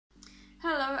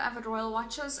Hello avid royal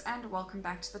watchers and welcome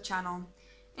back to the channel.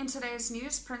 In today's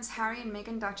news, Prince Harry and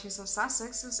Meghan, Duchess of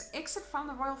Sussex's exit from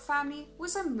the royal family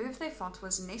was a move they felt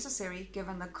was necessary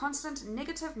given the constant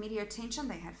negative media attention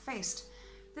they had faced.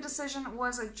 The decision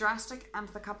was drastic and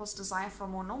the couple's desire for a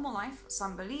more normal life,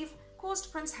 some believe,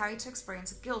 caused Prince Harry to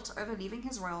experience guilt over leaving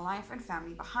his royal life and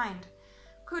family behind.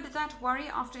 Could that worry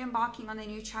after embarking on their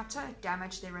new chapter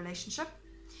damage their relationship?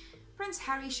 Prince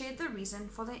Harry shared the reason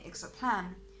for their exit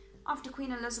plan. After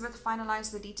Queen Elizabeth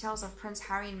finalized the details of Prince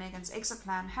Harry and Meghan's exit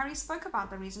plan, Harry spoke about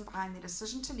the reason behind their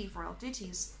decision to leave royal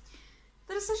duties.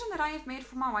 "The decision that I have made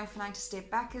for my wife and I to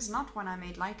step back is not one I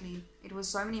made lightly. It was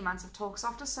so many months of talks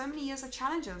after so many years of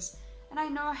challenges, and I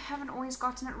know I haven't always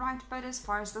gotten it right, but as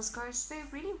far as this goes, there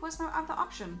really was no other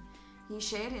option," he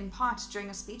shared in part during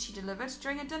a speech he delivered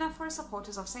during a dinner for his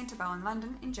supporters of Centrebell in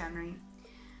London in January.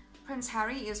 Prince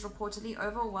Harry is reportedly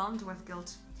overwhelmed with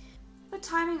guilt. The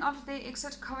timing of their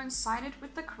exit coincided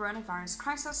with the coronavirus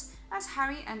crisis as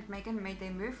Harry and Meghan made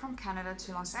their move from Canada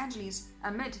to Los Angeles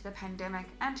amid the pandemic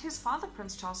and his father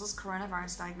Prince Charles's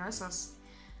coronavirus diagnosis.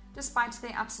 Despite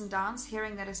their ups and downs,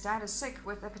 hearing that his dad is sick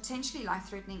with a potentially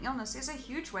life-threatening illness is a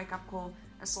huge wake-up call,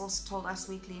 a source told Us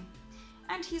Weekly.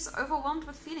 And he's overwhelmed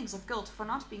with feelings of guilt for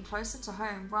not being closer to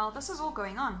home while this is all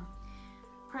going on.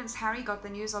 Prince Harry got the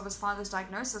news of his father's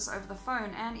diagnosis over the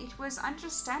phone, and it was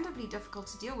understandably difficult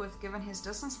to deal with given his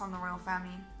distance from the royal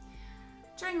family.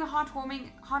 During the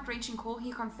heart-wrenching call,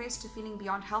 he confessed to feeling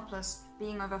beyond helpless,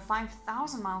 being over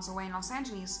 5,000 miles away in Los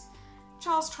Angeles.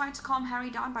 Charles tried to calm Harry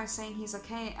down by saying he's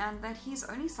okay and that he's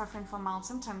only suffering from mild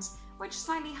symptoms, which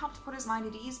slightly helped put his mind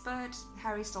at ease, but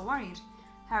Harry's still worried.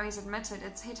 Harry's admitted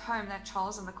it's hit home that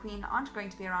Charles and the Queen aren't going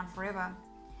to be around forever.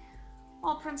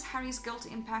 Will Prince Harry's guilt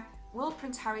impact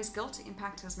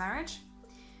his marriage?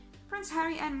 Prince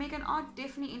Harry and Meghan are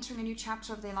definitely entering a new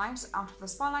chapter of their lives out of the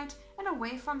spotlight and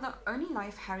away from the only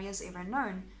life Harry has ever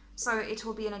known, so it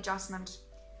will be an adjustment.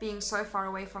 Being so far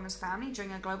away from his family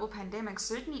during a global pandemic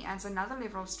certainly adds another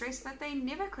level of stress that they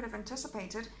never could have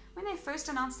anticipated when they first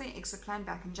announced their exit plan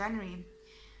back in January.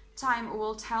 Time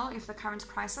will tell if the current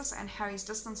crisis and Harry's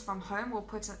distance from home will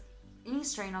put any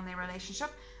strain on their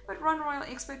relationship, but one royal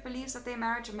expert believes that their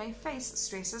marriage may face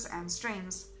stresses and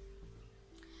strains.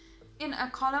 In a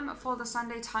column for the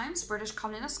Sunday Times, British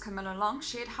columnist Camilla Long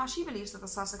shared how she believes that the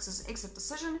Sussex's exit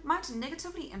decision might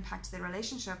negatively impact their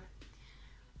relationship.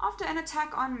 After an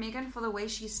attack on Meghan for the way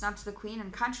she snubbed the Queen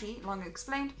and country, Long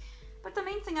explained, "But the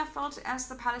main thing I felt as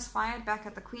the palace fired back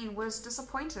at the Queen was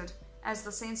disappointed, as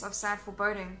the sense of sad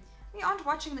foreboding. We aren't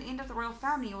watching the end of the royal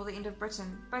family or the end of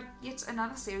Britain, but yet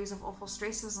another series of awful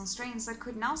stresses and strains that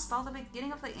could now spell the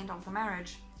beginning of the end of the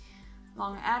marriage."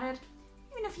 Long added,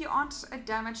 "Even if you aren't a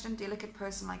damaged and delicate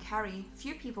person like Harry,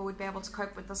 few people would be able to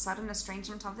cope with the sudden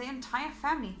estrangement of their entire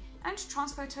family and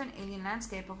transfer to an alien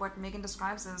landscape of what Meghan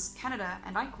describes as Canada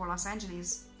and I call Los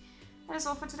Angeles." That is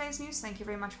all for today's news. Thank you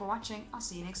very much for watching. I'll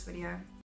see you next video.